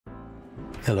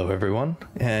Hello everyone,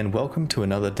 and welcome to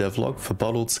another devlog for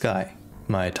Bottled Sky,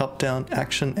 my top-down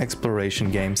action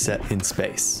exploration game set in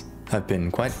space. I've been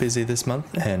quite busy this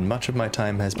month, and much of my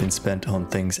time has been spent on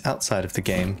things outside of the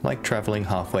game, like traveling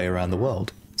halfway around the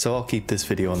world, so I'll keep this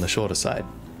video on the shorter side.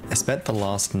 I spent the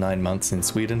last 9 months in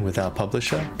Sweden with our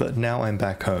publisher, but now I'm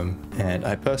back home, and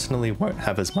I personally won't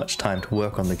have as much time to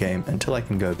work on the game until I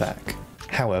can go back.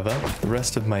 However, the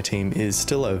rest of my team is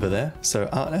still over there, so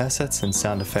art assets and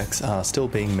sound effects are still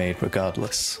being made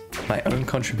regardless. My own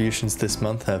contributions this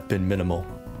month have been minimal,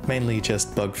 mainly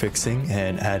just bug fixing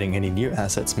and adding any new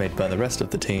assets made by the rest of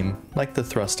the team, like the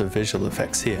thrust of visual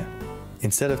effects here.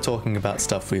 Instead of talking about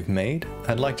stuff we've made,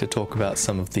 I'd like to talk about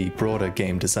some of the broader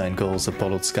game design goals of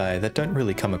Bottled Sky that don't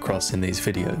really come across in these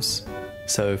videos.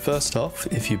 So first off,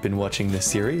 if you've been watching this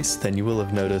series, then you will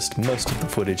have noticed most of the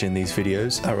footage in these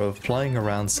videos are of flying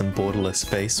around some borderless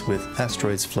space with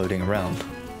asteroids floating around.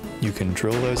 You can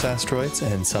drill those asteroids,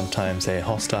 and sometimes a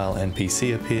hostile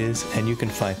NPC appears and you can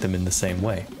fight them in the same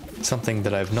way. Something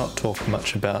that I've not talked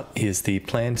much about is the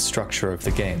planned structure of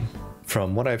the game.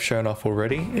 From what I've shown off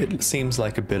already, it seems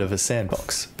like a bit of a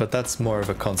sandbox, but that's more of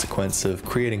a consequence of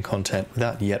creating content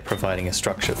without yet providing a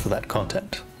structure for that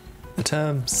content. The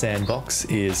term sandbox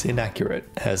is inaccurate,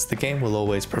 as the game will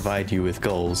always provide you with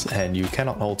goals and you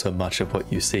cannot alter much of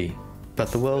what you see, but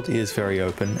the world is very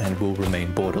open and will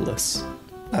remain borderless.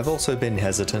 I've also been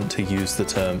hesitant to use the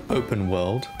term open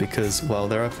world because while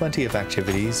there are plenty of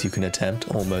activities you can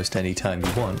attempt almost any time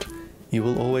you want, you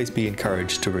will always be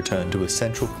encouraged to return to a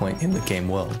central point in the game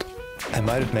world. I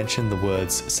might have mentioned the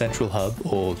words central hub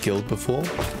or guild before,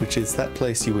 which is that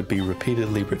place you would be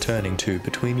repeatedly returning to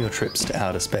between your trips to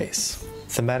outer space.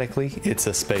 Thematically, it's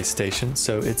a space station,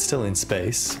 so it's still in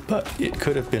space, but it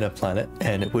could have been a planet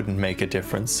and it wouldn't make a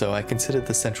difference, so I considered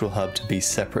the central hub to be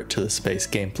separate to the space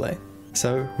gameplay.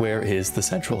 So where is the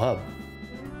central hub?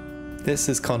 This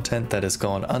is content that has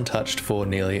gone untouched for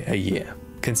nearly a year.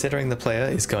 Considering the player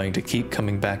is going to keep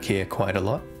coming back here quite a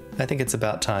lot, I think it's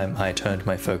about time I turned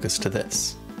my focus to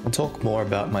this. I'll talk more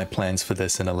about my plans for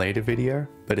this in a later video,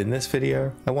 but in this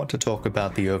video, I want to talk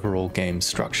about the overall game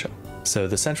structure. So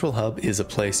the central hub is a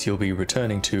place you'll be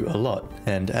returning to a lot,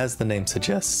 and as the name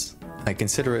suggests, I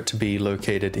consider it to be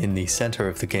located in the center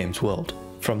of the game's world.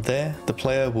 From there, the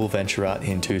player will venture out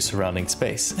into surrounding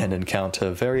space and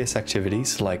encounter various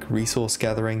activities like resource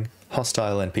gathering,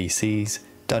 hostile NPCs,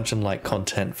 dungeon-like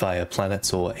content via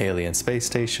planets or alien space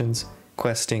stations,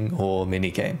 questing, or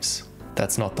minigames.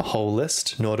 That's not the whole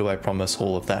list, nor do I promise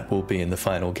all of that will be in the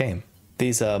final game.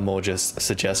 These are more just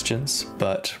suggestions,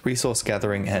 but resource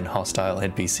gathering and hostile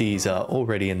NPCs are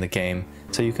already in the game,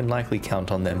 so you can likely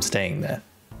count on them staying there.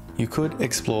 You could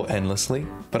explore endlessly,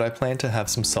 but I plan to have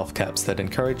some soft caps that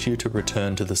encourage you to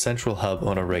return to the central hub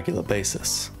on a regular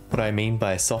basis. What I mean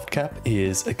by soft cap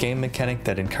is a game mechanic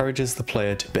that encourages the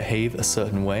player to behave a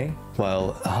certain way,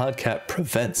 while a hard cap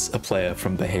prevents a player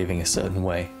from behaving a certain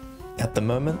way. At the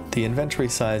moment, the inventory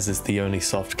size is the only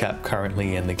soft cap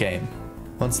currently in the game.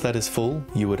 Once that is full,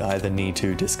 you would either need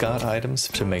to discard items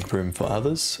to make room for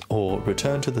others, or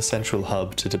return to the central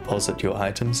hub to deposit your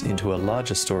items into a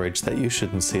larger storage that you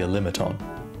shouldn't see a limit on.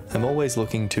 I'm always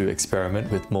looking to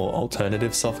experiment with more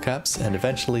alternative soft caps and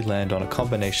eventually land on a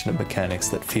combination of mechanics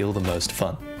that feel the most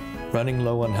fun. Running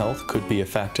low on health could be a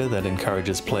factor that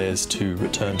encourages players to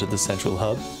return to the central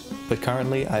hub, but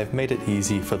currently I've made it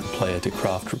easy for the player to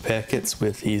craft repair kits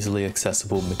with easily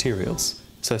accessible materials,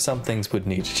 so some things would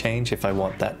need to change if I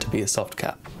want that to be a soft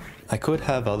cap. I could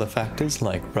have other factors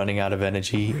like running out of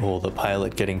energy or the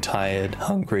pilot getting tired,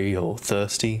 hungry, or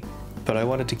thirsty, but I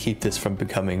wanted to keep this from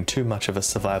becoming too much of a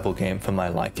survival game for my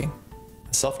liking.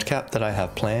 The soft cap that I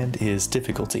have planned is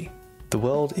difficulty. The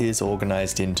world is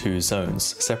organized into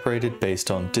zones, separated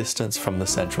based on distance from the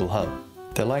central hub.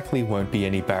 There likely won't be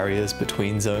any barriers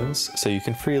between zones, so you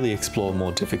can freely explore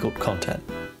more difficult content,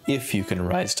 if you can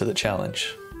rise to the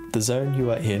challenge. The zone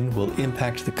you are in will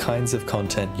impact the kinds of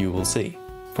content you will see.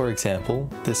 For example,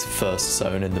 this first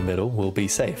zone in the middle will be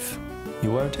safe.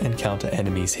 You won't encounter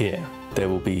enemies here. There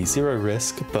will be zero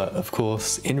risk, but of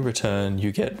course, in return,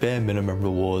 you get bare minimum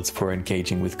rewards for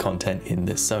engaging with content in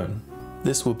this zone.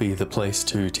 This will be the place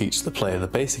to teach the player the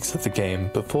basics of the game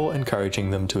before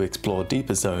encouraging them to explore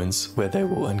deeper zones where they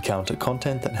will encounter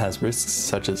content that has risks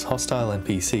such as hostile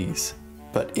NPCs,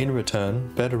 but in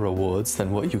return, better rewards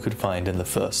than what you could find in the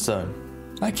first zone.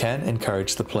 I can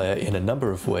encourage the player in a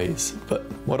number of ways, but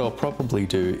what I'll probably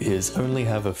do is only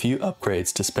have a few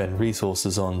upgrades to spend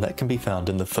resources on that can be found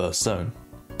in the first zone.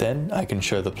 Then I can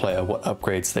show the player what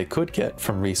upgrades they could get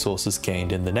from resources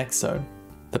gained in the next zone.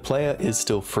 The player is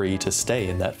still free to stay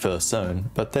in that first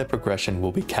zone, but their progression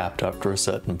will be capped after a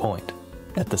certain point.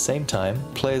 At the same time,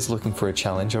 players looking for a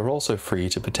challenge are also free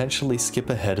to potentially skip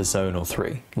ahead a zone or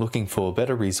 3, looking for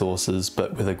better resources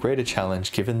but with a greater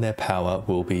challenge given their power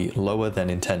will be lower than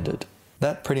intended.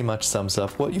 That pretty much sums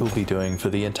up what you'll be doing for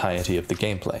the entirety of the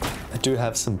gameplay. I do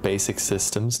have some basic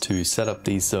systems to set up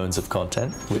these zones of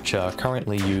content, which are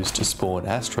currently used to spawn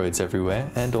asteroids everywhere,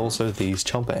 and also these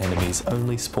chomper enemies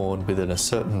only spawn within a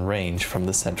certain range from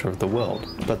the center of the world,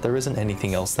 but there isn't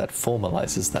anything else that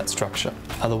formalizes that structure.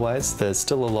 Otherwise, there's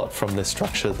still a lot from this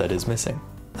structure that is missing.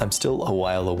 I'm still a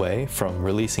while away from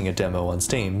releasing a demo on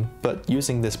Steam, but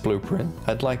using this blueprint,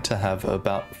 I'd like to have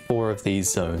about 4 of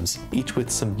these zones, each with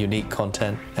some unique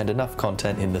content and enough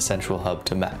content in the central hub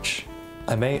to match.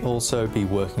 I may also be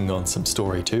working on some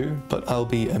story too, but I'll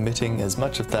be omitting as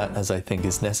much of that as I think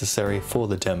is necessary for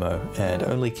the demo and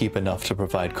only keep enough to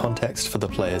provide context for the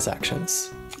player's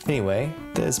actions. Anyway,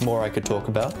 there's more I could talk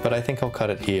about, but I think I'll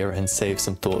cut it here and save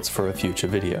some thoughts for a future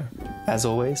video. As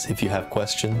always, if you have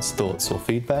questions, thoughts or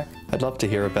feedback, I'd love to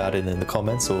hear about it in the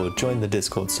comments or join the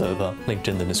Discord server linked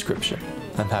in the description.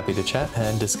 I'm happy to chat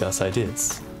and discuss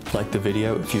ideas. Like the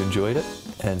video if you enjoyed it,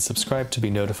 and subscribe to be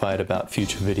notified about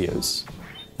future videos.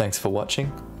 Thanks for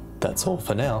watching, that's all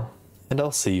for now, and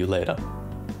I'll see you later.